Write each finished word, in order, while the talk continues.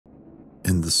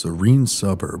In the serene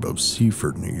suburb of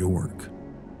Seaford, New York,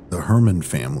 the Herrmann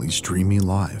family's dreamy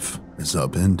life is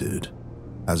upended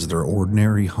as their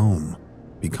ordinary home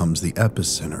becomes the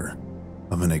epicenter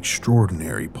of an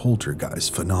extraordinary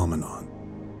poltergeist phenomenon.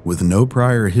 With no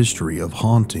prior history of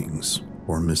hauntings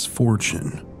or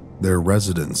misfortune, their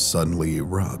residence suddenly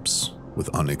erupts with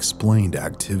unexplained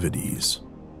activities,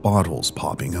 bottles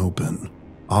popping open,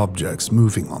 objects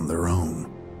moving on their own,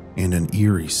 and an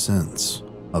eerie sense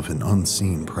of an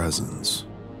unseen presence.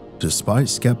 Despite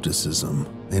skepticism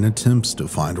and attempts to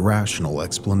find rational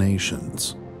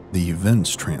explanations, the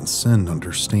events transcend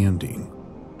understanding,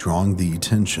 drawing the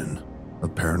attention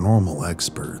of paranormal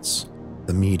experts,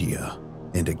 the media,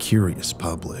 and a curious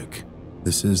public.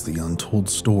 This is the untold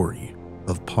story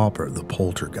of Popper the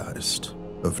Poltergeist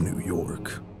of New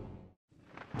York.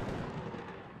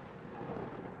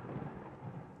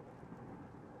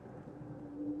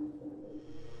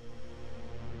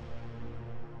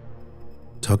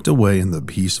 Tucked away in the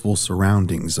peaceful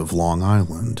surroundings of Long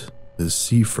Island is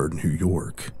Seaford, New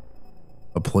York,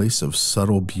 a place of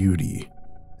subtle beauty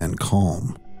and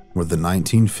calm where the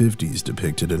 1950s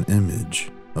depicted an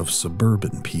image of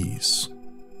suburban peace.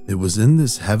 It was in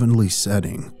this heavenly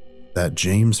setting that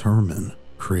James Herrmann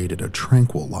created a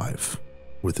tranquil life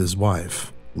with his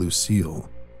wife, Lucille,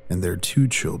 and their two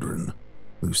children,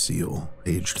 Lucille,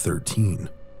 aged 13,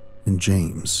 and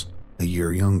James, a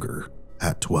year younger,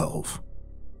 at 12.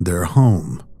 Their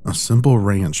home, a simple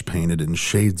ranch painted in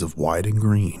shades of white and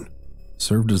green,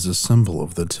 served as a symbol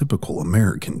of the typical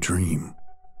American dream,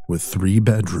 with 3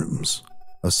 bedrooms,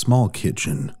 a small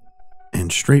kitchen,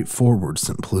 and straightforward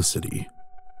simplicity.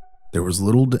 There was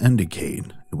little to indicate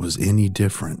it was any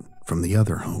different from the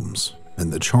other homes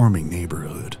in the charming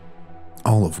neighborhood,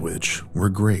 all of which were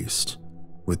graced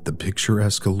with the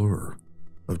picturesque allure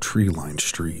of tree-lined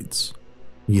streets.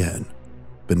 Yet,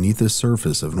 beneath the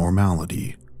surface of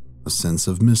normality, a sense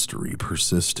of mystery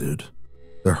persisted.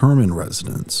 The Herrmann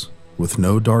residence, with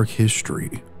no dark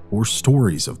history or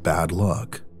stories of bad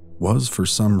luck, was for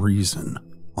some reason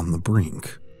on the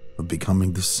brink of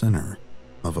becoming the center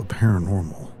of a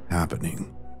paranormal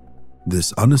happening.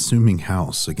 This unassuming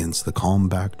house against the calm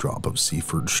backdrop of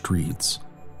Seaford streets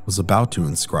was about to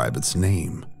inscribe its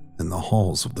name in the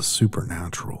halls of the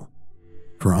supernatural.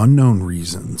 For unknown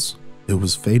reasons, it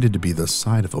was fated to be the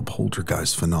site of a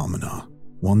poltergeist phenomena,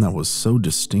 one that was so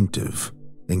distinctive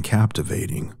and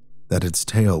captivating that its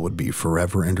tale would be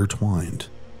forever intertwined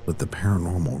with the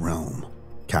paranormal realm,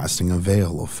 casting a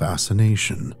veil of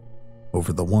fascination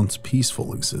over the once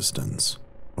peaceful existence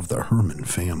of the Herrmann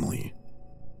family.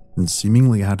 And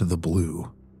seemingly out of the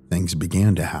blue, things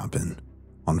began to happen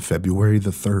on February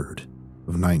the 3rd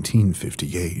of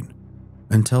 1958.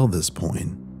 Until this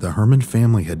point, the Herrmann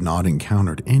family had not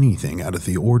encountered anything out of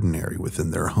the ordinary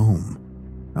within their home.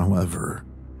 However,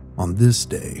 on this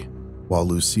day, while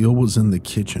Lucille was in the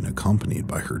kitchen accompanied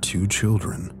by her 2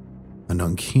 children, an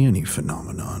uncanny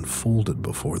phenomenon unfolded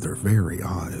before their very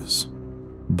eyes.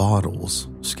 Bottles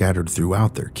scattered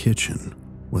throughout their kitchen,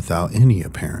 without any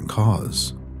apparent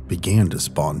cause, began to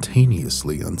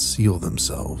spontaneously unseal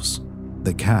themselves.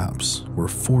 The caps were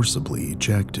forcibly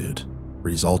ejected,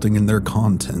 resulting in their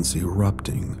contents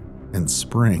erupting and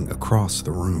spraying across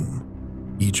the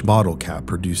room, each bottle cap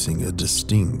producing a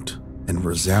distinct and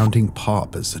resounding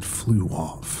pop as it flew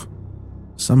off.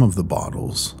 Some of the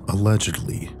bottles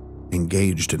allegedly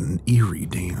engaged in an eerie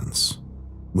dance,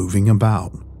 moving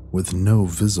about with no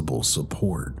visible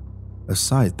support, a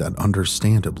sight that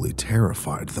understandably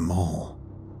terrified them all.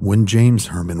 When James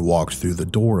Herrmann walked through the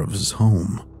door of his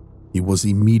home, he was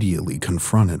immediately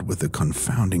confronted with the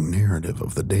confounding narrative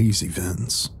of the day's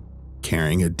events.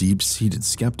 Carrying a deep-seated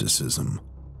skepticism,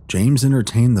 James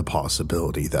entertained the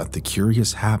possibility that the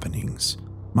curious happenings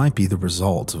might be the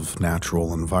result of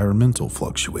natural environmental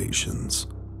fluctuations,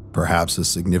 perhaps a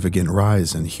significant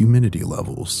rise in humidity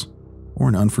levels, or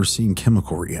an unforeseen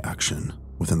chemical reaction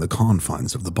within the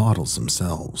confines of the bottles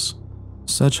themselves.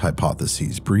 Such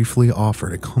hypotheses briefly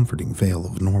offered a comforting veil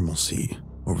of normalcy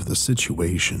over the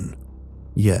situation.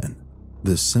 Yet,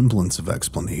 this semblance of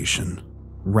explanation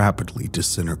rapidly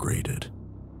disintegrated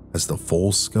as the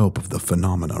full scope of the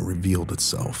phenomena revealed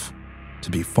itself to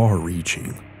be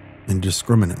far-reaching,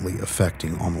 indiscriminately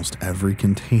affecting almost every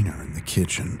container in the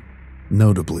kitchen.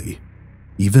 Notably,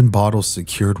 even bottles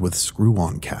secured with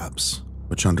screw-on caps,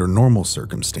 which under normal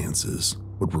circumstances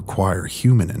would require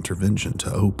human intervention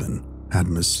to open, had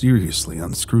mysteriously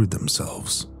unscrewed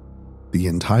themselves. The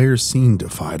entire scene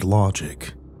defied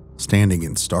logic, standing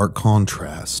in stark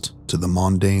contrast to the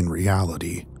mundane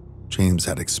reality James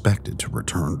had expected to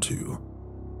return to.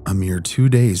 A mere 2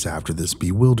 days after this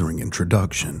bewildering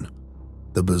introduction,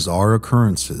 the bizarre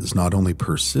occurrences not only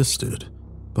persisted,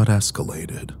 but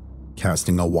escalated,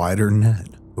 casting a wider net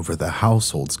over the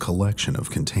household's collection of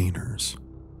containers.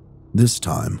 This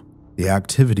time, the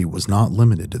activity was not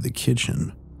limited to the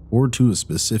kitchen or to a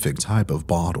specific type of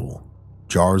bottle.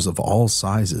 Jars of all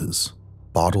sizes,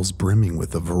 bottles brimming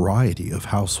with a variety of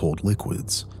household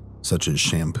liquids, such as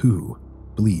shampoo,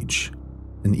 bleach,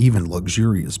 and even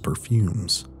luxurious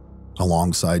perfumes,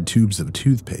 alongside tubes of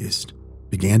toothpaste,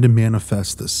 began to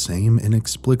manifest the same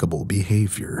inexplicable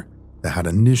behavior that had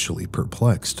initially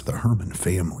perplexed the Herrmann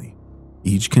family.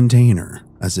 Each container,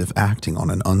 as if acting on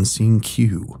an unseen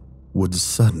cue, would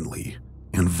suddenly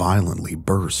and violently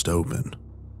burst open.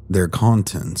 Their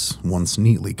contents, once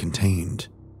neatly contained,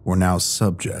 were now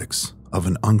subjects of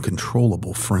an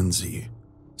uncontrollable frenzy,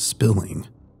 spilling,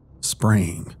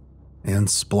 spraying, and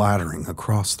splattering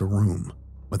across the room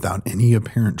without any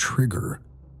apparent trigger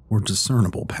or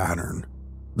discernible pattern.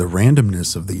 The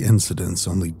randomness of the incidents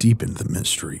only deepened the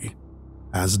mystery,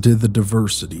 as did the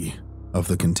diversity of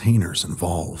the containers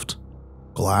involved.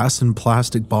 Glass and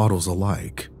plastic bottles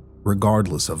alike,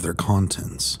 regardless of their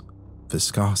contents,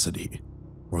 viscosity,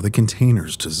 or the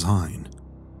container's design,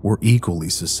 were equally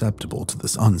susceptible to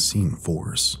this unseen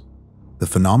force. The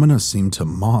phenomena seemed to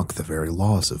mock the very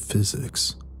laws of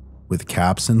physics, with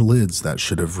caps and lids that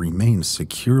should have remained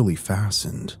securely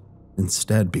fastened,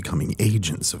 instead becoming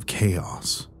agents of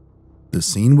chaos. The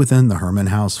scene within the Herrmann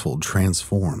household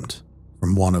transformed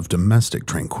from one of domestic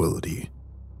tranquility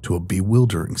to a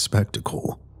bewildering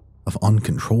spectacle of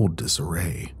uncontrolled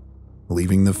disarray,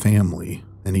 leaving the family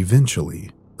and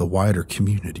eventually the wider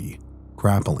community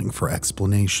grappling for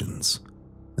explanations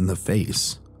in the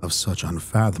face of such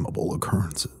unfathomable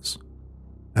occurrences.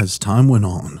 As time went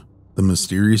on, the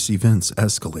mysterious events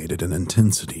escalated in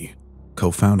intensity,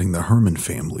 co-founding the Herrmann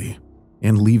family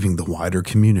and leaving the wider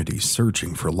community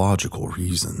searching for logical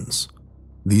reasons.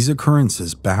 These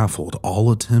occurrences baffled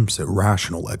all attempts at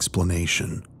rational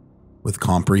explanation, with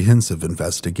comprehensive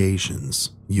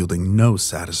investigations yielding no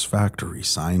satisfactory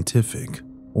scientific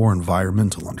or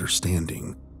environmental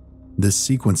understanding. This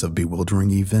sequence of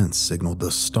bewildering events signaled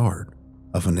the start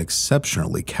of an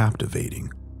exceptionally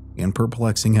captivating and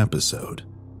perplexing episode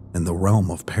in the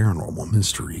realm of paranormal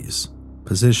mysteries,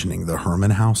 positioning the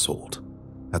Herrmann household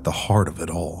at the heart of it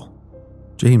all.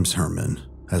 James Herrmann,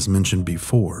 as mentioned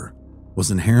before,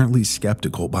 was inherently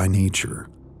skeptical by nature,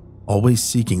 always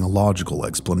seeking a logical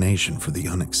explanation for the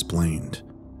unexplained.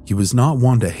 He was not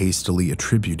one to hastily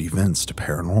attribute events to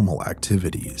paranormal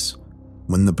activities.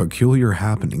 When the peculiar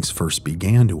happenings first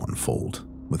began to unfold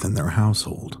within their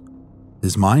household,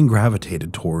 his mind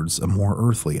gravitated towards a more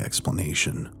earthly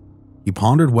explanation. He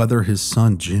pondered whether his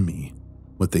son Jimmy,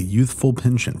 with a youthful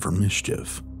penchant for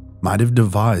mischief, might have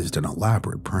devised an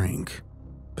elaborate prank,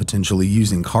 potentially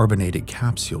using carbonated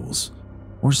capsules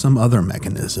or some other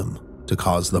mechanism to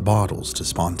cause the bottles to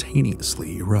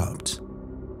spontaneously erupt.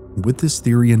 With this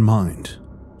theory in mind,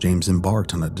 James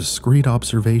embarked on a discreet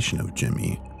observation of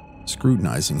Jimmy,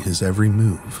 scrutinizing his every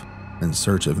move in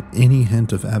search of any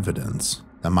hint of evidence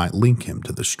that might link him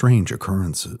to the strange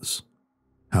occurrences.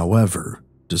 However,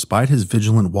 despite his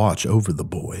vigilant watch over the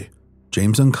boy,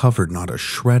 James uncovered not a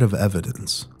shred of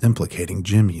evidence implicating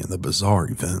Jimmy in the bizarre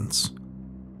events.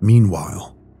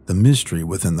 Meanwhile, the mystery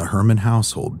within the Herrmann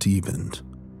household deepened.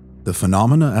 The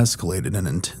phenomena escalated in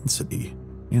intensity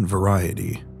and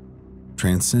variety,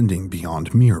 transcending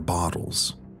beyond mere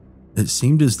bottles. It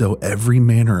seemed as though every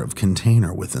manner of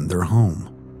container within their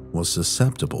home was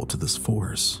susceptible to this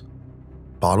force.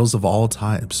 Bottles of all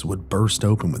types would burst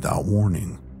open without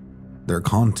warning, their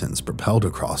contents propelled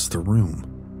across the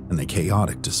room in a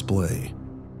chaotic display,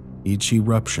 each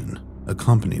eruption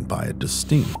accompanied by a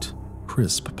distinct,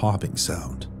 crisp popping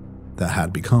sound that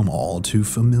had become all too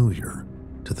familiar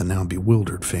to the now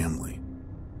bewildered family.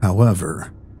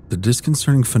 However, the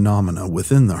disconcerting phenomena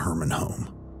within the Herrmann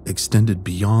home extended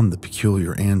beyond the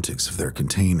peculiar antics of their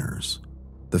containers.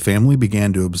 The family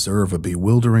began to observe a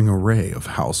bewildering array of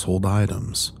household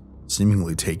items,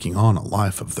 seemingly taking on a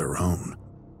life of their own,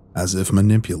 as if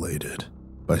manipulated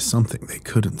by something they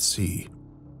couldn't see.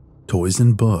 Toys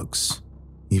and books,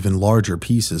 even larger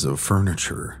pieces of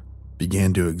furniture,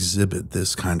 began to exhibit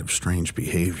this kind of strange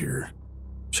behavior.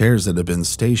 Chairs that had been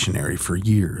stationary for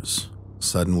years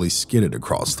suddenly skidded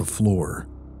across the floor,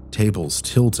 tables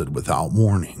tilted without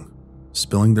warning,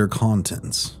 spilling their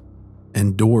contents,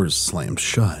 and doors slammed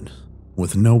shut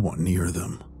with no one near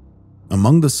them.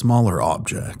 Among the smaller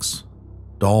objects,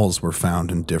 dolls were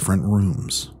found in different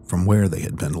rooms from where they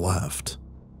had been left,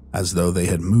 as though they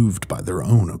had moved by their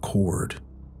own accord.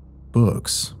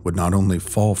 Books would not only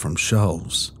fall from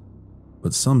shelves,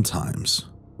 but sometimes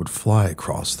would fly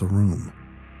across the room,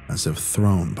 as if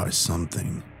thrown by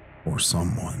something or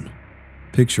someone.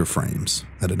 Picture frames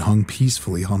that had hung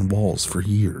peacefully on walls for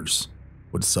years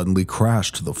would suddenly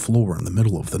crash to the floor in the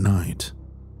middle of the night,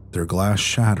 their glass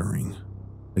shattering,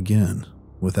 again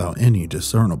without any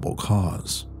discernible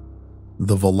cause.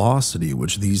 The velocity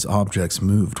which these objects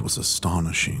moved was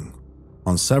astonishing.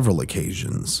 On several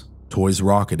occasions, toys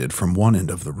rocketed from one end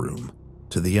of the room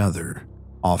to the other,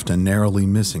 often narrowly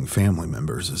missing family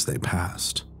members as they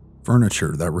passed.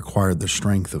 Furniture that required the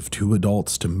strength of two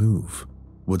adults to move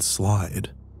would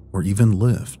slide or even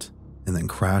lift and then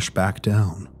crash back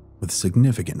down with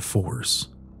significant force,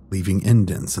 leaving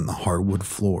indents in the hardwood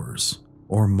floors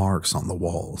or marks on the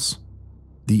walls.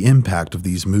 The impact of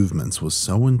these movements was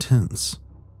so intense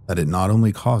that it not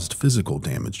only caused physical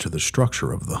damage to the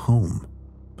structure of the home,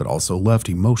 but also left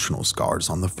emotional scars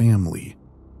on the family,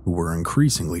 who were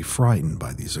increasingly frightened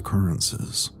by these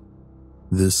occurrences.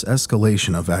 This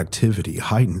escalation of activity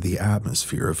heightened the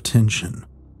atmosphere of tension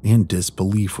and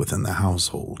disbelief within the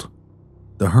household.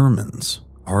 The Herrmanns,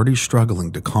 already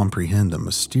struggling to comprehend the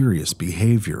mysterious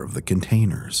behavior of the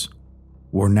containers,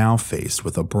 were now faced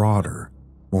with a broader,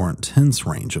 more intense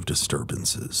range of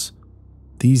disturbances.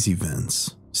 These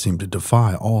events seemed to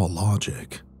defy all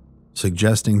logic,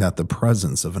 suggesting that the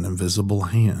presence of an invisible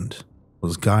hand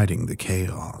was guiding the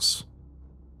chaos.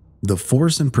 The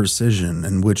force and precision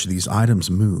in which these items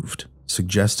moved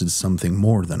suggested something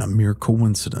more than a mere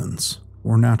coincidence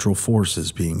or natural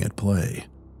forces being at play,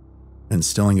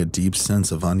 instilling a deep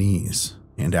sense of unease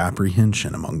and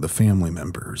apprehension among the family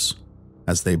members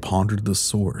as they pondered the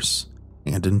source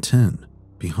and intent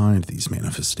behind these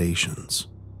manifestations.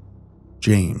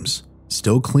 James,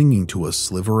 still clinging to a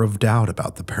sliver of doubt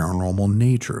about the paranormal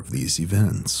nature of these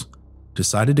events,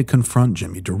 decided to confront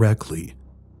Jimmy directly,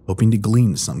 hoping to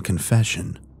glean some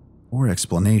confession or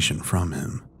explanation from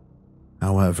him.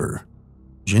 However,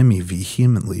 Jimmy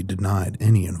vehemently denied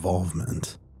any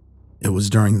involvement. It was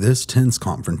during this tense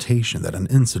confrontation that an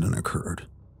incident occurred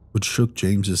which shook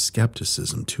James's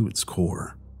skepticism to its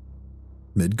core.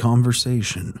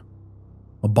 Mid-conversation,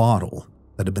 a bottle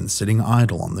that had been sitting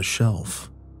idle on the shelf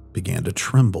began to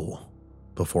tremble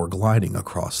before gliding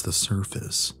across the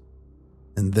surface.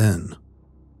 And then,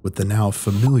 with the now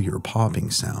familiar popping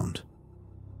sound,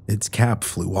 its cap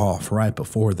flew off right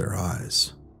before their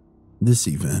eyes. This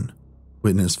event,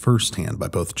 witnessed firsthand by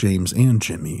both James and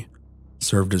Jimmy,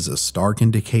 served as a stark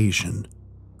indication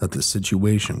that the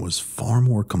situation was far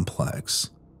more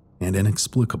complex and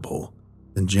inexplicable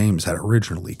than James had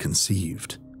originally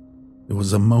conceived. It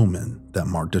was a moment that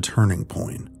marked a turning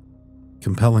point,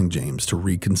 compelling James to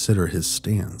reconsider his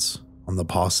stance on the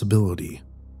possibility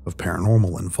of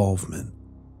paranormal involvement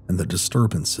and the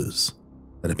disturbances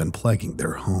that had been plaguing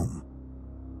their home.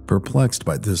 Perplexed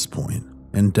by this point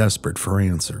and desperate for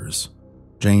answers,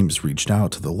 James reached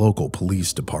out to the local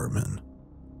police department.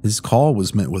 His call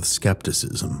was met with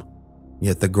skepticism,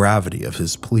 yet the gravity of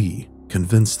his plea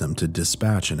convinced them to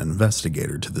dispatch an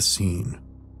investigator to the scene.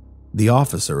 The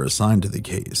officer assigned to the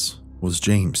case was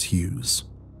James Hughes,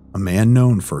 a man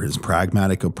known for his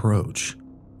pragmatic approach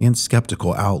and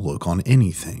skeptical outlook on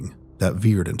anything that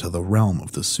veered into the realm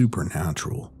of the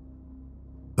supernatural.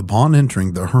 Upon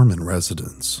entering the Herrmann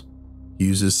residence,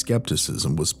 Hughes'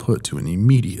 skepticism was put to an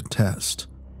immediate test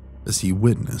as he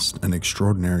witnessed an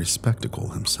extraordinary spectacle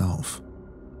himself.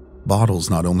 Bottles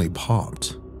not only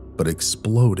popped, but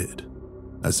exploded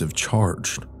as if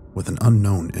charged with an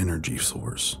unknown energy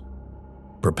source,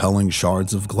 propelling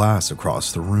shards of glass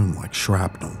across the room like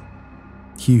shrapnel.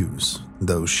 Hughes,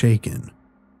 though shaken,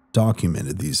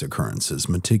 documented these occurrences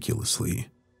meticulously,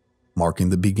 marking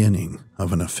the beginning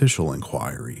of an official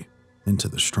inquiry into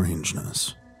the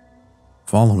strangeness.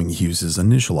 Following Hughes'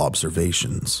 initial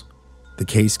observations, the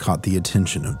case caught the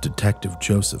attention of Detective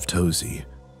Joseph Tozzi,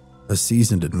 a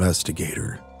seasoned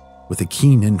investigator with a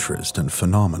keen interest in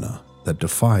phenomena that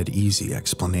defied easy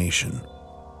explanation.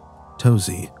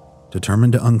 Tozzi,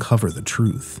 determined to uncover the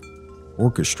truth,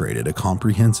 orchestrated a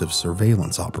comprehensive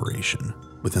surveillance operation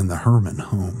within the Herrmann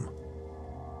home.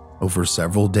 Over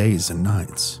several days and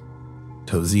nights,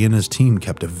 Tozzi and his team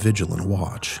kept a vigilant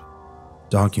watch,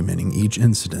 documenting each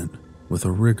incident with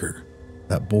a rigor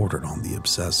that bordered on the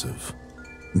obsessive.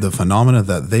 The phenomena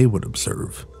that they would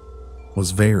observe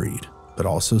was varied, but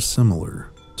also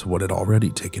similar to what had already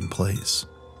taken place.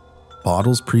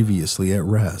 Bottles previously at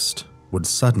rest would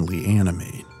suddenly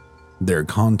animate, their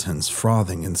contents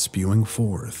frothing and spewing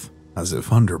forth as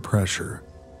if under pressure.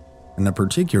 And a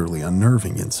particularly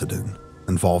unnerving incident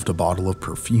involved a bottle of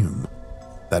perfume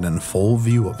that, in full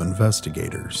view of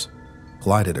investigators,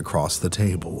 glided across the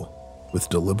table with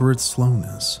deliberate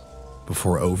slowness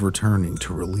before overturning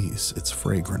to release its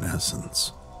fragrant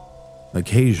essence.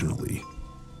 Occasionally,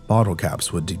 bottle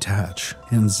caps would detach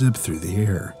and zip through the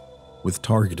air with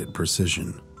targeted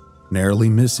precision, narrowly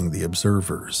missing the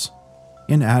observers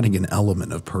and adding an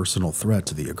element of personal threat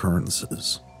to the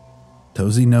occurrences.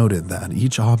 Tozy noted that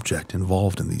each object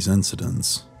involved in these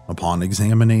incidents, upon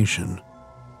examination,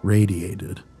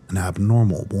 radiated an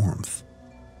abnormal warmth,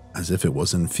 as if it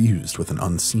was infused with an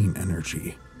unseen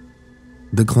energy.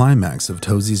 The climax of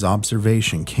Tozy's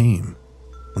observation came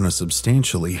when a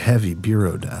substantially heavy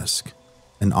bureau desk,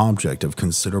 an object of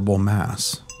considerable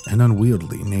mass and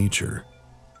unwieldy nature,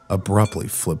 abruptly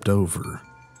flipped over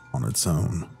on its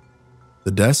own.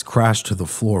 The desk crashed to the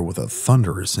floor with a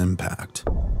thunderous impact,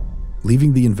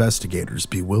 leaving the investigators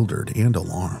bewildered and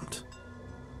alarmed.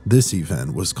 This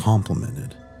event was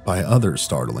complemented by other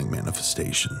startling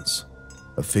manifestations.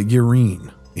 A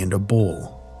figurine and a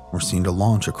bowl were seen to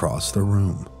launch across the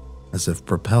room, as if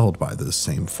propelled by this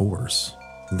same force.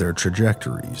 Their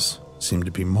trajectories seemed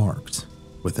to be marked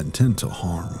with intent to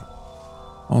harm.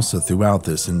 Also, throughout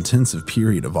this intensive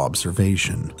period of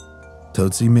observation,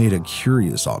 Tozy made a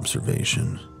curious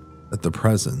observation that the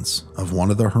presence of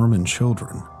one of the Herrmann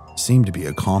children seemed to be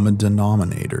a common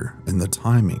denominator in the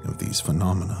timing of these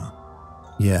phenomena.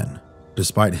 Yet,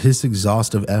 despite his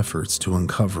exhaustive efforts to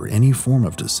uncover any form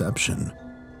of deception,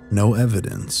 no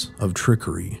evidence of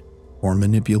trickery or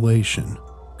manipulation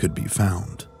could be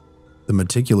found. The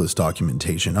meticulous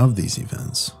documentation of these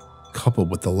events, coupled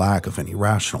with the lack of any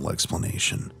rational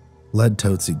explanation, led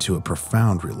Tozy to a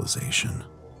profound realization.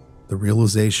 The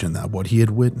realization that what he had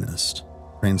witnessed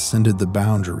transcended the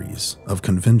boundaries of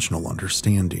conventional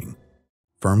understanding,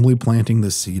 firmly planting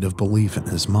the seed of belief in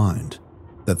his mind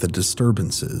that the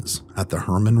disturbances at the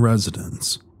Herrmann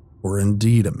residence were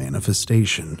indeed a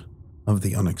manifestation of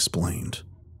the unexplained.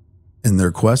 In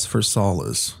their quest for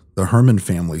solace, the Herrmann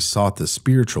family sought the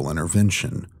spiritual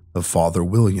intervention of Father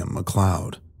William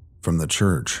MacLeod from the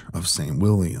Church of St.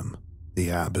 William, the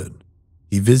abbot.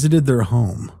 He visited their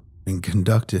home and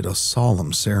conducted a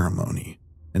solemn ceremony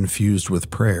infused with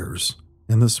prayers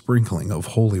and the sprinkling of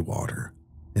holy water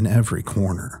in every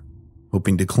corner,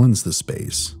 hoping to cleanse the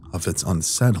space of its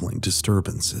unsettling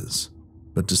disturbances.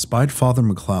 But despite Father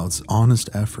MacLeod's honest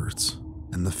efforts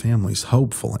and the family's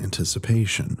hopeful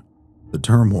anticipation, the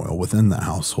turmoil within the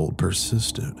household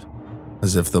persisted,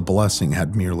 as if the blessing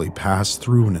had merely passed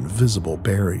through an invisible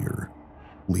barrier,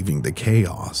 leaving the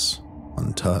chaos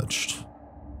untouched.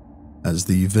 As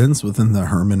the events within the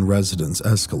Herrmann residence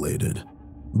escalated,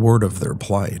 word of their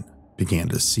plight began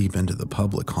to seep into the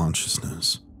public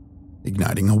consciousness,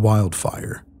 igniting a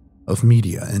wildfire of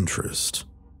media interest.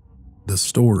 The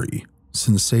story,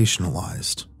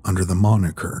 sensationalized under the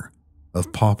moniker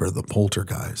of Popper the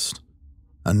Poltergeist,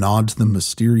 a nod to the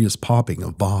mysterious popping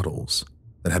of bottles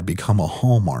that had become a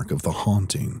hallmark of the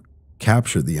haunting,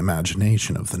 captured the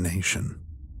imagination of the nation.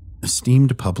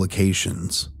 Esteemed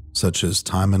publications, such as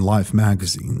Time and Life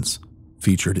magazines,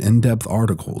 featured in-depth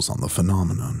articles on the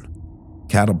phenomenon,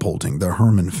 catapulting the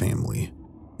Herrmann family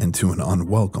into an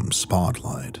unwelcome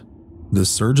spotlight. The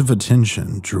surge of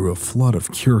attention drew a flood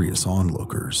of curious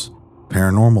onlookers,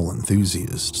 paranormal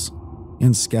enthusiasts,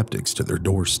 and skeptics to their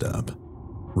doorstep.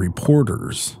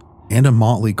 Reporters and a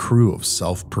motley crew of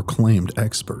self-proclaimed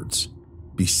experts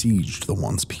besieged the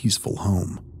once peaceful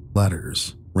home.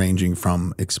 Letters, ranging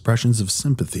from expressions of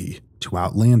sympathy to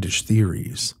outlandish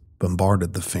theories,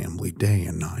 bombarded the family day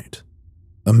and night.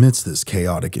 Amidst this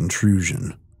chaotic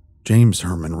intrusion, James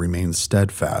Herrmann remained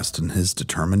steadfast in his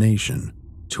determination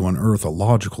to unearth a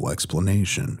logical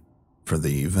explanation for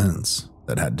the events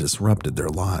that had disrupted their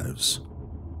lives.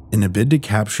 In a bid to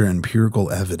capture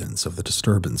empirical evidence of the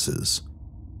disturbances,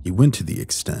 he went to the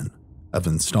extent of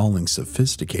installing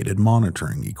sophisticated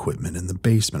monitoring equipment in the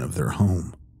basement of their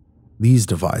home. These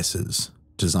devices,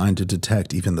 designed to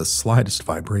detect even the slightest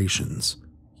vibrations,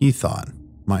 he thought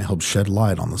might help shed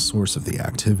light on the source of the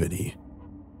activity.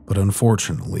 But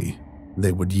unfortunately,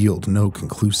 they would yield no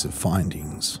conclusive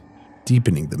findings,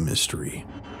 deepening the mystery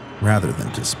rather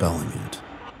than dispelling it.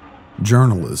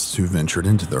 Journalists who ventured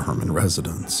into the Herrmann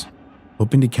residence,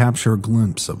 hoping to capture a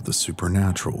glimpse of the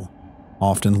supernatural,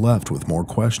 often left with more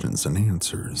questions than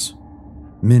answers.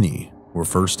 Many were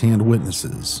first-hand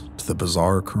witnesses to the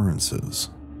bizarre occurrences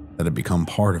that had become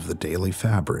part of the daily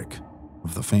fabric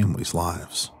of the family's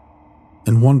lives.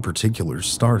 In one particular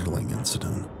startling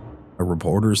incident, a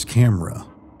reporter's camera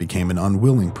became an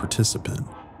unwilling participant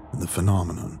in the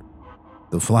phenomenon.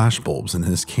 The flashbulbs in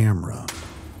his camera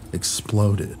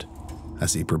exploded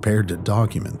as he prepared to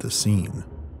document the scene,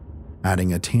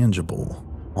 adding a tangible,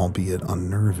 albeit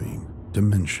unnerving,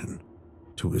 dimension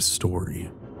to his story.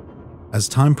 As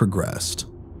time progressed,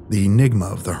 the enigma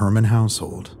of the Herrmann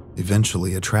household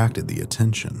eventually attracted the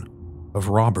attention of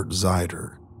Robert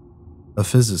Zeider, a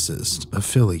physicist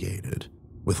affiliated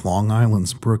with Long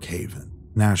Island's Brookhaven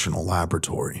National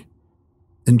Laboratory.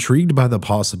 Intrigued by the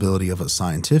possibility of a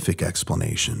scientific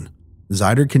explanation,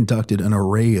 Zeider conducted an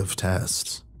array of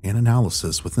tests and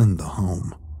analysis within the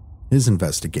home. His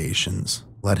investigations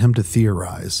led him to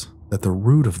theorize that the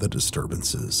root of the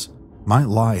disturbances might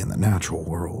lie in the natural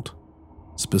world,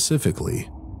 specifically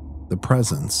the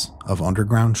presence of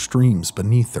underground streams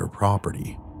beneath their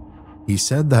property. He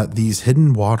said that these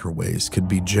hidden waterways could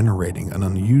be generating an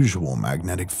unusual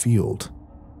magnetic field,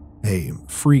 a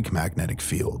freak magnetic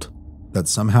field that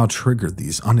somehow triggered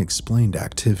these unexplained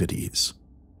activities.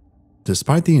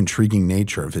 Despite the intriguing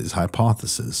nature of his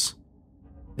hypothesis,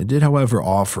 it did, however,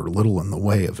 offer little in the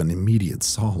way of an immediate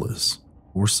solace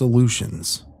or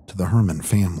solutions to the Herrmann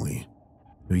family,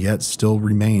 who yet still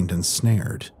remained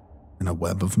ensnared in a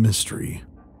web of mystery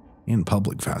and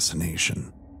public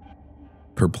fascination.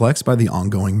 Perplexed by the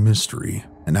ongoing mystery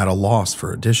and at a loss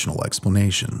for additional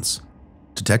explanations,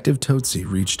 Detective Totsi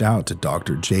reached out to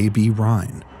Dr. J.B.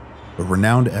 Ryan, a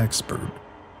renowned expert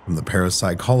from the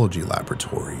parapsychology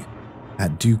laboratory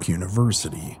at Duke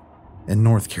University in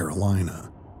North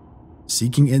Carolina,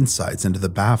 seeking insights into the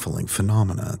baffling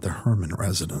phenomena at the Herrmann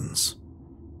residence.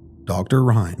 Dr.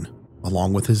 Ryan,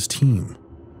 along with his team,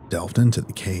 delved into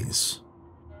the case.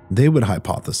 They would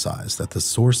hypothesize that the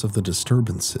source of the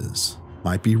disturbances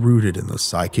might be rooted in the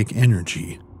psychic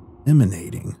energy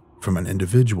emanating from an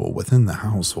individual within the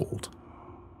household.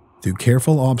 Through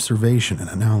careful observation and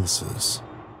analysis,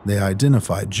 they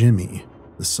identified Jimmy,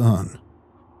 the son,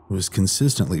 who was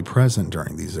consistently present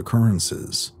during these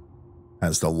occurrences,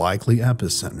 as the likely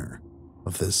epicenter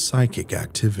of this psychic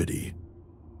activity.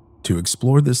 To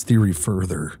explore this theory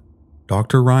further,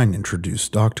 Dr. Ryan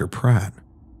introduced Dr. Pratt,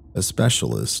 a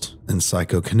specialist in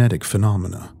psychokinetic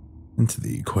phenomena, into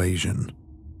the equation.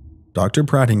 Dr.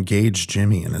 Pratt engaged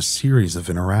Jimmy in a series of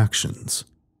interactions,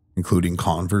 including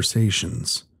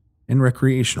conversations and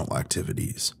recreational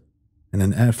activities, in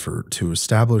an effort to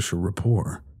establish a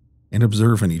rapport and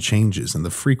observe any changes in the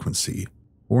frequency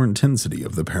or intensity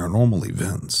of the paranormal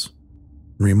events.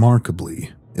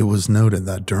 Remarkably, it was noted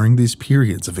that during these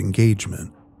periods of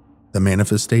engagement, the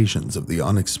manifestations of the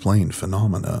unexplained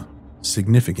phenomena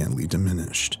significantly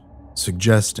diminished,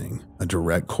 suggesting a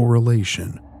direct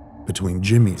correlation between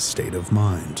Jimmy's state of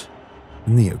mind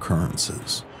and the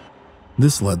occurrences.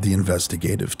 This led the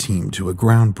investigative team to a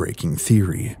groundbreaking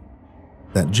theory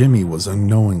that Jimmy was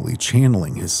unknowingly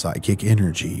channeling his psychic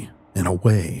energy in a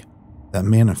way that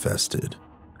manifested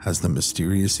as the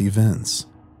mysterious events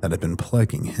that had been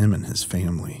plaguing him and his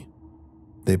family.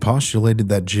 They postulated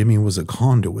that Jimmy was a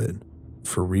conduit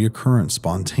for recurrent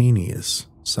spontaneous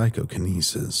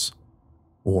psychokinesis,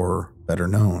 or better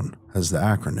known as the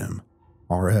acronym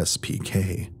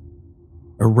RSPK,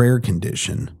 a rare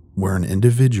condition where an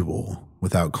individual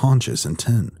without conscious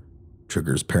intent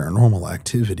triggers paranormal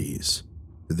activities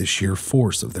through the sheer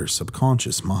force of their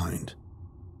subconscious mind.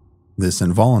 This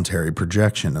involuntary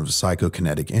projection of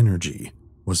psychokinetic energy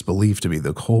was believed to be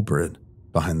the culprit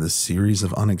behind this series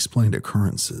of unexplained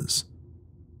occurrences,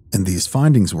 and these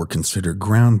findings were considered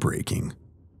groundbreaking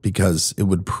because it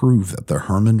would prove that the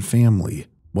Herrmann family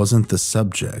wasn't the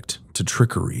subject to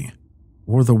trickery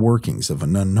or the workings of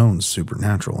an unknown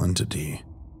supernatural entity.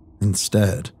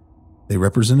 Instead, they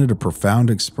represented a profound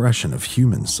expression of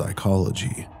human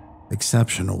psychology,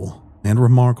 exceptional and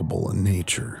remarkable in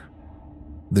nature.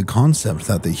 The concept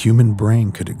that the human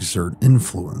brain could exert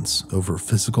influence over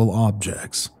physical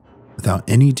objects without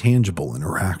any tangible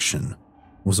interaction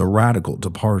was a radical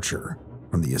departure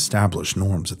from the established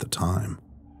norms at the time.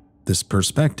 This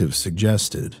perspective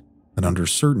suggested that under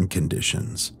certain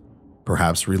conditions,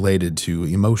 perhaps related to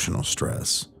emotional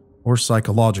stress or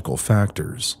psychological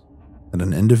factors, that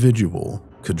an individual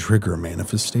could trigger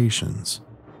manifestations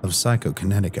of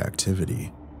psychokinetic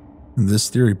activity. This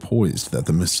theory poised that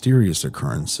the mysterious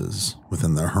occurrences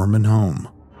within the Herrmann home,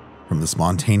 from the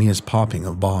spontaneous popping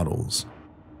of bottles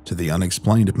to the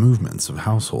unexplained movements of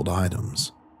household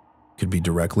items, could be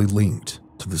directly linked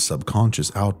to the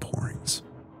subconscious outpourings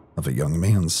of a young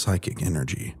man's psychic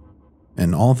energy.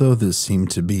 And although this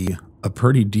seemed to be a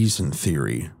pretty decent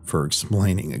theory for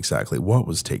explaining exactly what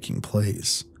was taking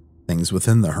place, things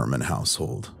within the Herrmann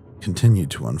household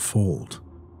continued to unfold.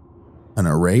 An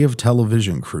array of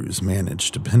television crews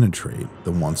managed to penetrate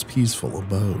the once peaceful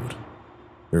abode,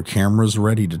 their cameras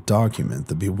ready to document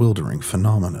the bewildering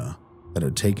phenomena that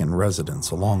had taken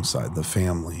residence alongside the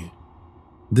family.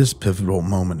 This pivotal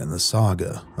moment in the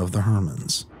saga of the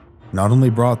Herrmanns not only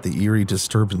brought the eerie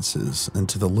disturbances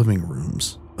into the living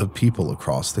rooms of people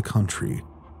across the country,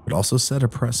 but also set a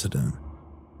precedent,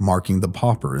 marking the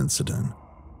Popper incident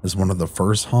as one of the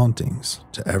first hauntings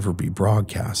to ever be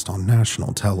broadcast on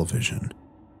national television.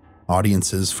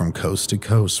 Audiences from coast to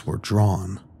coast were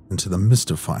drawn into the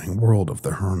mystifying world of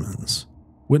the Herrmanns,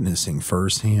 witnessing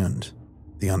firsthand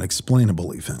the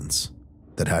unexplainable events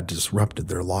that had disrupted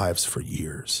their lives for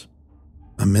years.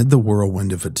 Amid the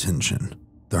whirlwind of attention,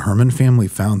 the Herrmann family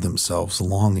found themselves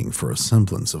longing for a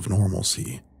semblance of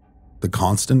normalcy. The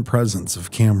constant presence of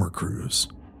camera crews,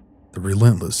 the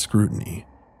relentless scrutiny,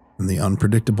 and the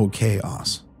unpredictable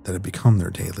chaos that had become their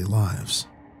daily lives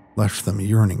left them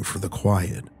yearning for the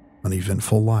quiet,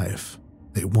 uneventful life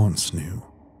they once knew.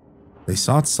 They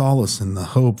sought solace in the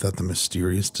hope that the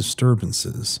mysterious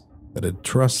disturbances that had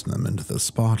thrust them into the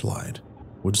spotlight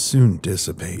would soon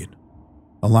dissipate,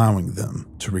 allowing them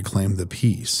to reclaim the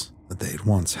peace that they had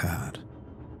once had.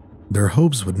 Their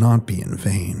hopes would not be in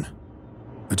vain.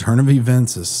 A turn of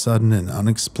events as sudden and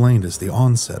unexplained as the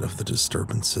onset of the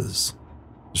disturbances.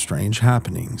 The strange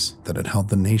happenings that had held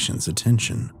the nation's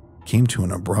attention came to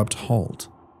an abrupt halt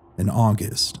in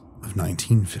August of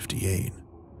 1958.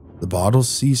 The bottles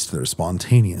ceased their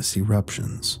spontaneous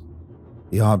eruptions.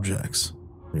 The objects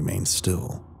remained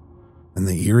still, and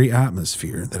the eerie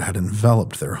atmosphere that had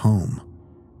enveloped their home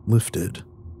lifted,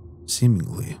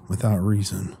 seemingly without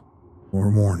reason or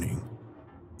warning.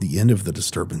 The end of the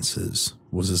disturbances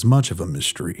was as much of a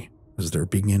mystery as their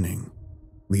beginning,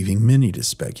 leaving many to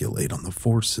speculate on the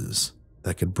forces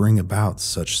that could bring about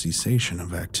such cessation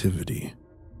of activity.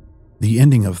 The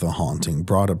ending of the haunting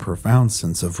brought a profound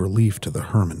sense of relief to the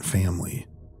Herrmann family,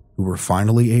 who were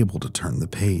finally able to turn the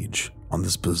page on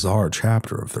this bizarre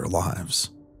chapter of their lives.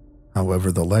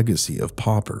 However, the legacy of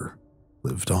Popper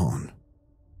lived on,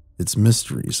 its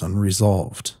mysteries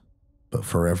unresolved, but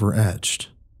forever etched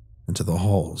into the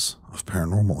halls of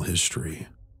paranormal history.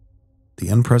 The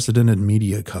unprecedented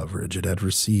media coverage it had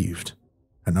received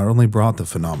had not only brought the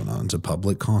phenomenon to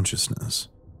public consciousness,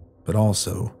 but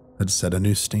also had set a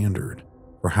new standard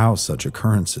for how such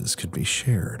occurrences could be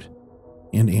shared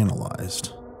and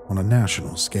analyzed on a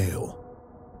national scale.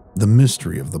 The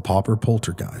mystery of the Popper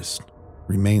Poltergeist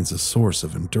remains a source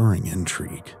of enduring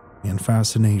intrigue and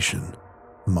fascination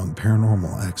among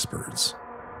paranormal experts,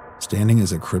 standing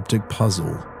as a cryptic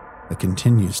puzzle that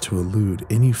continues to elude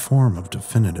any form of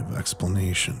definitive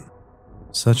explanation.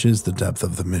 Such is the depth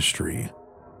of the mystery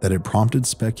that it prompted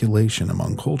speculation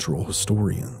among cultural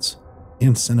historians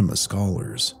and cinema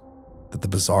scholars that the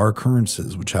bizarre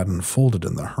occurrences which had unfolded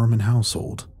in the Herrmann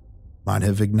household might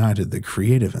have ignited the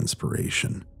creative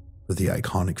inspiration for the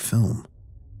iconic film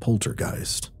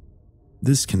Poltergeist.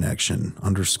 This connection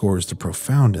underscores the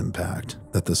profound impact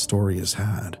that the story has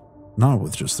had, not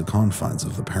with just the confines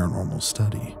of the paranormal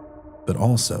study, but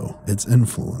also its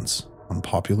influence on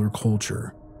popular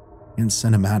culture and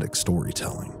cinematic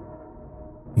storytelling.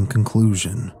 In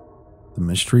conclusion, the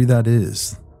mystery that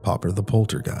is Popper the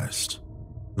Poltergeist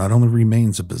not only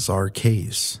remains a bizarre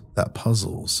case that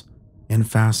puzzles and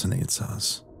fascinates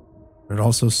us, but it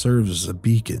also serves as a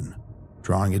beacon,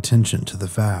 drawing attention to the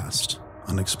vast,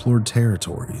 unexplored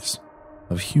territories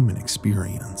of human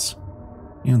experience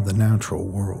and the natural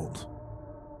world.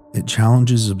 It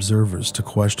challenges observers to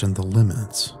question the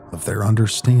limits of their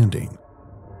understanding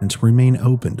and to remain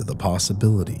open to the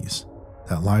possibilities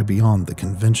that lie beyond the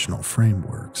conventional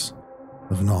frameworks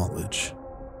of knowledge.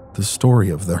 The story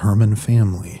of the Herrmann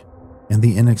family and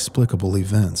the inexplicable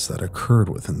events that occurred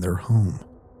within their home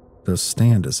does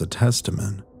stand as a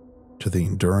testament to the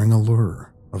enduring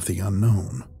allure of the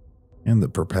unknown and the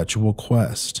perpetual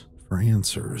quest for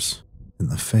answers in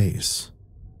the face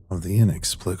of the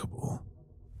inexplicable.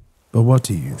 But what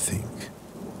do you think?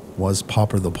 Was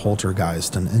Popper the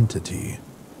Poltergeist an entity,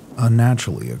 a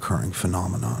naturally occurring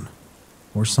phenomenon,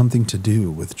 or something to do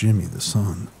with Jimmy the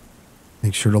Sun?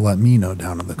 Make sure to let me know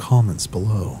down in the comments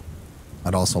below.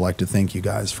 I'd also like to thank you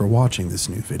guys for watching this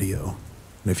new video.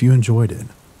 And if you enjoyed it,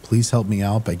 please help me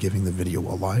out by giving the video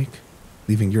a like,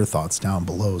 leaving your thoughts down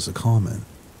below as a comment,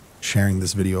 sharing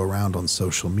this video around on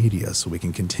social media so we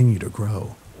can continue to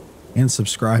grow, and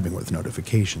subscribing with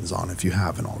notifications on if you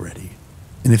haven't already.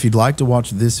 And if you'd like to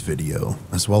watch this video,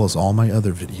 as well as all my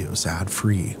other videos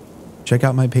ad-free, check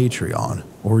out my Patreon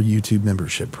or YouTube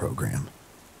membership program,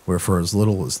 where for as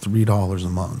little as $3 a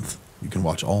month, you can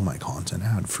watch all my content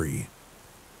ad-free.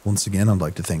 Once again, I'd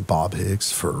like to thank Bob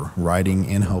Hicks for writing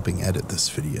and helping edit this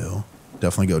video.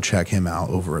 Definitely go check him out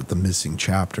over at The Missing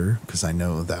Chapter, because I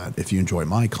know that if you enjoy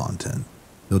my content,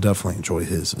 you'll definitely enjoy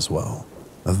his as well.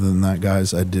 Other than that,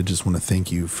 guys, I did just want to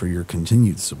thank you for your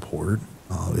continued support.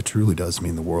 It truly does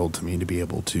mean the world to me to be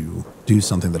able to do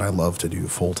something that I love to do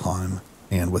full time.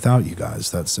 And without you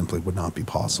guys, that simply would not be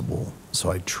possible.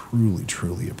 So I truly,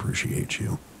 truly appreciate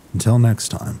you. Until next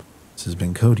time, this has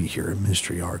been Cody here at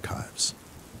Mystery Archives.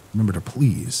 Remember to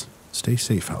please stay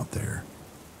safe out there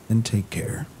and take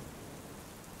care.